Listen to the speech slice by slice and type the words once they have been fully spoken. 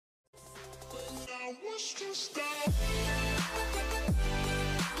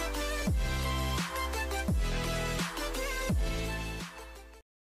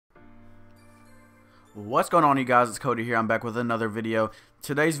What's going on, you guys? It's Cody here. I'm back with another video.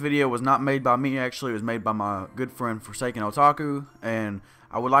 Today's video was not made by me, actually. It was made by my good friend Forsaken Otaku, and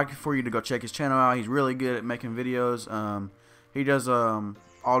I would like for you to go check his channel out. He's really good at making videos. He does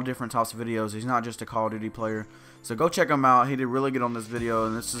all different types of videos. He's not just a Call of Duty player. So go check him out. He did really good on this video,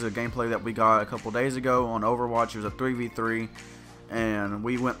 and this is a gameplay that we got a couple days ago on Overwatch. It was a 3v3, and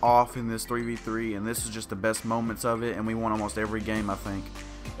we went off in this 3v3, and this is just the best moments of it, and we won almost every game, I think.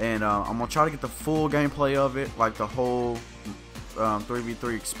 And I'm going to try to get the full gameplay of it, like the whole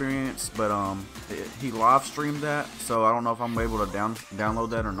 3v3 experience, but he live streamed that, so I don't know if I'm able to download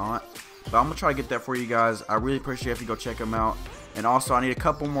that or not. But I'm going to try to get that for you guys. I really appreciate if you go check him out. And also, I need a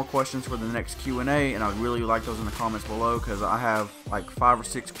couple more questions for the next Q&A, and I'd really like those in the comments below, because I have like 5 or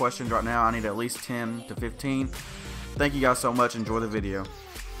 6 questions right now. I need at least 10 to 15. Thank you guys so much. Enjoy the video.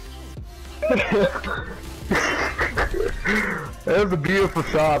 That was a beautiful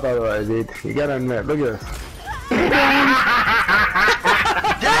shot, by the way, dude. You gotta admit, look at this.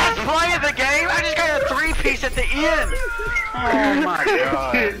 That's playing the game? I just got a 3-piece at the end! Oh my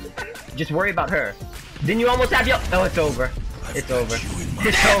god. Just worry about her. Didn't you almost have your— Oh, it's over. It's over.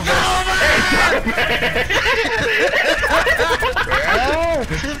 It's over.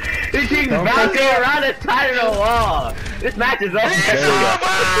 This thing's bouncing around and tied to the wall. This match is over. It's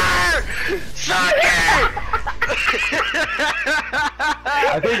over! Suck it!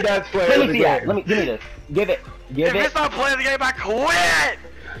 I think that's playing Let the me see game. that. Give me this. Give it. If it's not playing the game, I quit!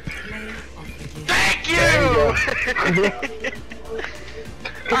 Thank you!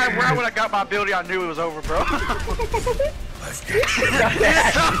 Alright, right when I got my ability, I knew it was over, bro.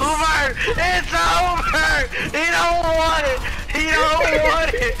 It's over! It's over! He don't want it! He don't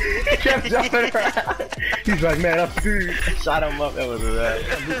want it! He kept jumping around. He's like, man, I'm screwed. Shot him up. That was a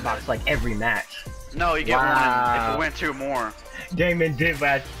loot box like every match. No, you get one if it went 2 more. Damon did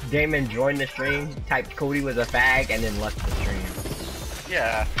that. Damon joined the stream, typed Cody was a fag, and then left the stream.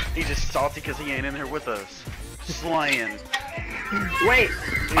 Yeah, he's just salty because he ain't in here with us. Slaying. Wait!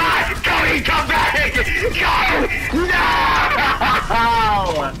 Ah, Cody, come back! Go! No!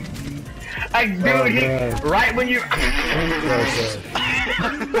 Dude, right when you—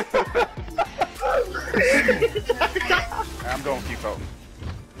 I'm going Q-Folk.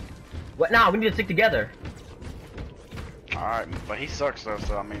 What? No, we need to stick together. Alright, but he sucks though,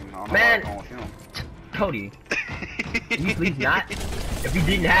 so I mean, I don't know Man. why I'm going with him. Cody, can you please not? If we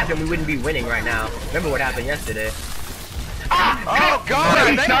didn't have him, we wouldn't be winning right now. Remember what happened yesterday? Oh god! But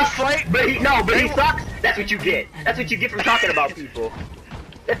he they sucks. fight. But he sucks. That's what you get. That's what you get from talking about people.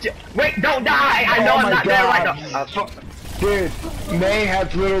 Wait, don't die! I know I'm not there right now. Dude, May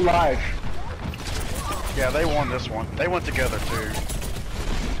has little life. Yeah, they won this one. They went together too.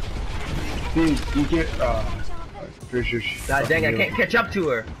 Dude, you get God dang, I can't catch up to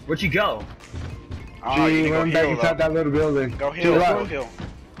her. Where'd she go? Oh, you need to go went back heal, inside though. that little building. Go heal, go heal.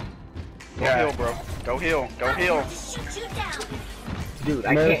 Go Yeah. heal, bro. Go heal, go heal. Dude,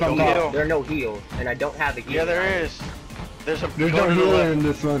 I Man, can't go heal. heal. There are no heals, and I don't have a heal. Yeah, there is. There's no healer in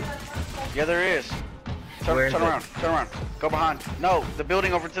this one. Yeah, there is. Turn around, turn around. Go behind. No, the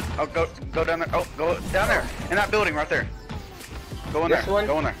building over to— oh, go down there. Oh, go down there. In that building right there. Go in This there. one?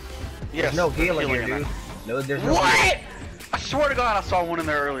 Go in there. Yes. There's no healing here, in dude. there. No, there's no What? healing. I swear to God, I saw one in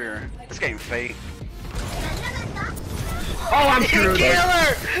there earlier. This game fake. Oh, I'm screwed. Kill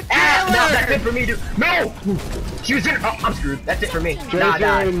her! Ah, Kill no, her! that's it for me, dude. No! She was in— oh, I'm screwed. That's it for me. Jason Now I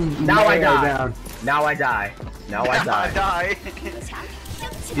die. and Now I May are die. down. Now I die. Now I die. die.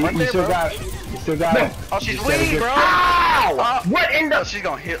 You Right there, still bro. got it. You still got it. Oh, she's You said weak, it. bro. Ow! What in Oh, the— she's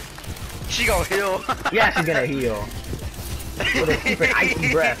gonna heal. She gonna heal. Yeah, she's gonna heal. With a stupid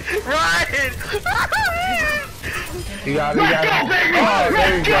icy breath. Run! You got it. Let's go, baby! Oh, there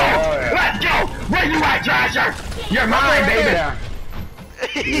you Let's go. go! Oh, yeah. Let's go! Where you at, Trasher? You're mine, baby! Yeah.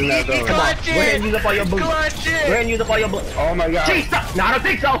 Clutch Go ahead and it! use up all your boots. Clutch Go ahead it! and use up all your boots. Oh my god. Jeez, stop! No, I don't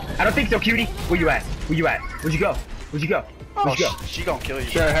think so! I don't think so, cutie! Where you at? Where you at? Where'd you go? Where'd you go? Oh, Where'd you go? she gonna kill you.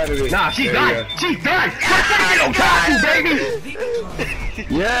 Should have had it. Nah, she's There done! you go. She's done! Forsaken Otaku,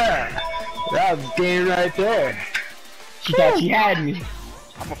 baby! Yeah. That was game right there. She thought she had me.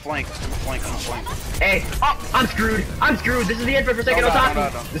 I'm a flank. I'm a flank. I'm a flank. Hey, oh, I'm screwed. I'm screwed. This is the end for Forsaken Don't die, Otaku. don't die,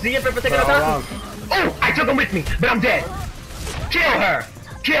 don't. This is the end for Forsaken Bro, Otaku. Oh, I took him with me, but I'm dead. Kill her.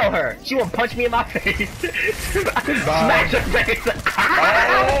 Kill her. She will punch me in my face. Smash her face.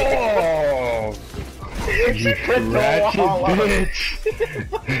 Oh. She put the Ratchet wall up. bitch.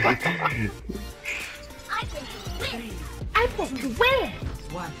 I want to win.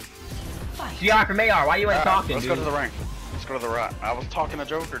 One. Fight. CRfromAR, why you ain't talking, Let's dude? go to the ring. Let's go to the right. I was talking to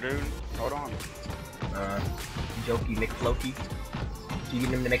Joker, dude. Hold on. Jokey McFlokey. You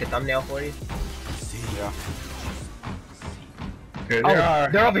get him to make a thumbnail for you? Yeah. Here they are.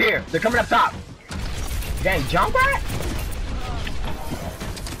 They're over here. They're coming up top. Dang, jump rat?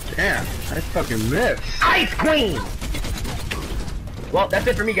 Damn, I fucking missed. Ice Queen! Well, that's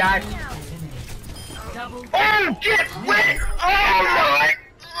it for me, guys. Oh, get wet! Oh, my!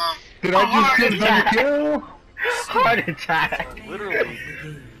 Did I just get another kill? Heart attack. Literally.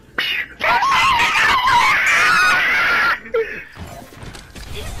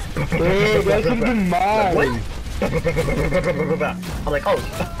 Dude, that should've been mine. What? I'm like, oh.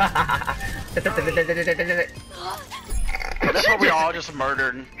 That's what we all just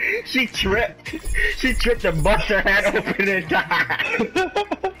murdered. She tripped. She tripped and bust her head open and died.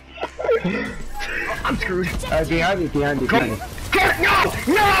 I'm screwed. Behind you, behind you, behind you. No!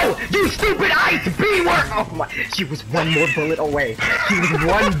 No! You stupid ice! B-word! Oh my. She was one more bullet away. She was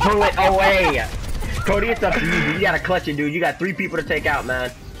one bullet away. Cody, it's up to you, dude. You gotta clutch it, dude. You got 3 people to take out,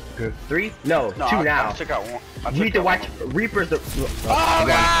 man. Good. 3? No, 2 now. I took out one. You need to watch Reaper's the. Oh,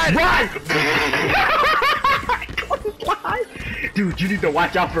 God! Run! Dude, you need to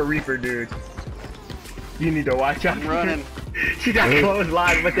watch out for Reaper, dude. You need to watch out. I'm running. She got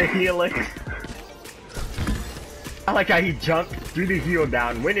clotheslined with the healing. I like how he jumped, threw the heel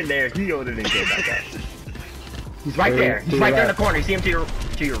down, went in there, healed, and then came back up. He's right there. He's right there in the corner. You see him to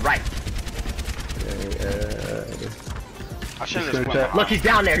your right. I should have just went. Look, he's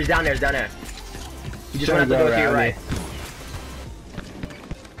down there. He's down there. He's down there. You just want to go to your right.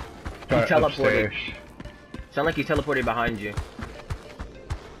 He teleported. Sound like he teleported behind you.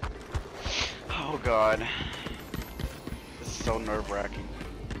 Oh, God. This is so nerve-wracking.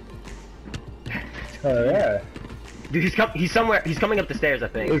 Oh yeah. Dude, he's somewhere. He's coming up the stairs, I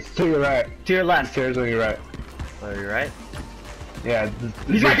think. It's to your right. To your left. Stairs on your right. Oh, you're right. Yeah.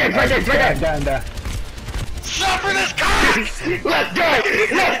 He's right there. He's right there. He's right there. Down. Suffer this cock! Let's go!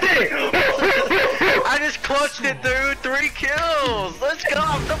 Let's get it! I just clutched it, dude. 3 kills. Let's go.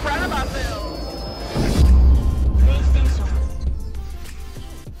 I'm so proud of myself.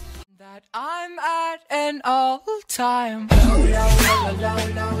 That I'm at an all-time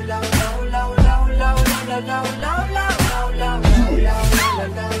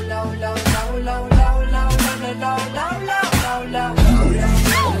low.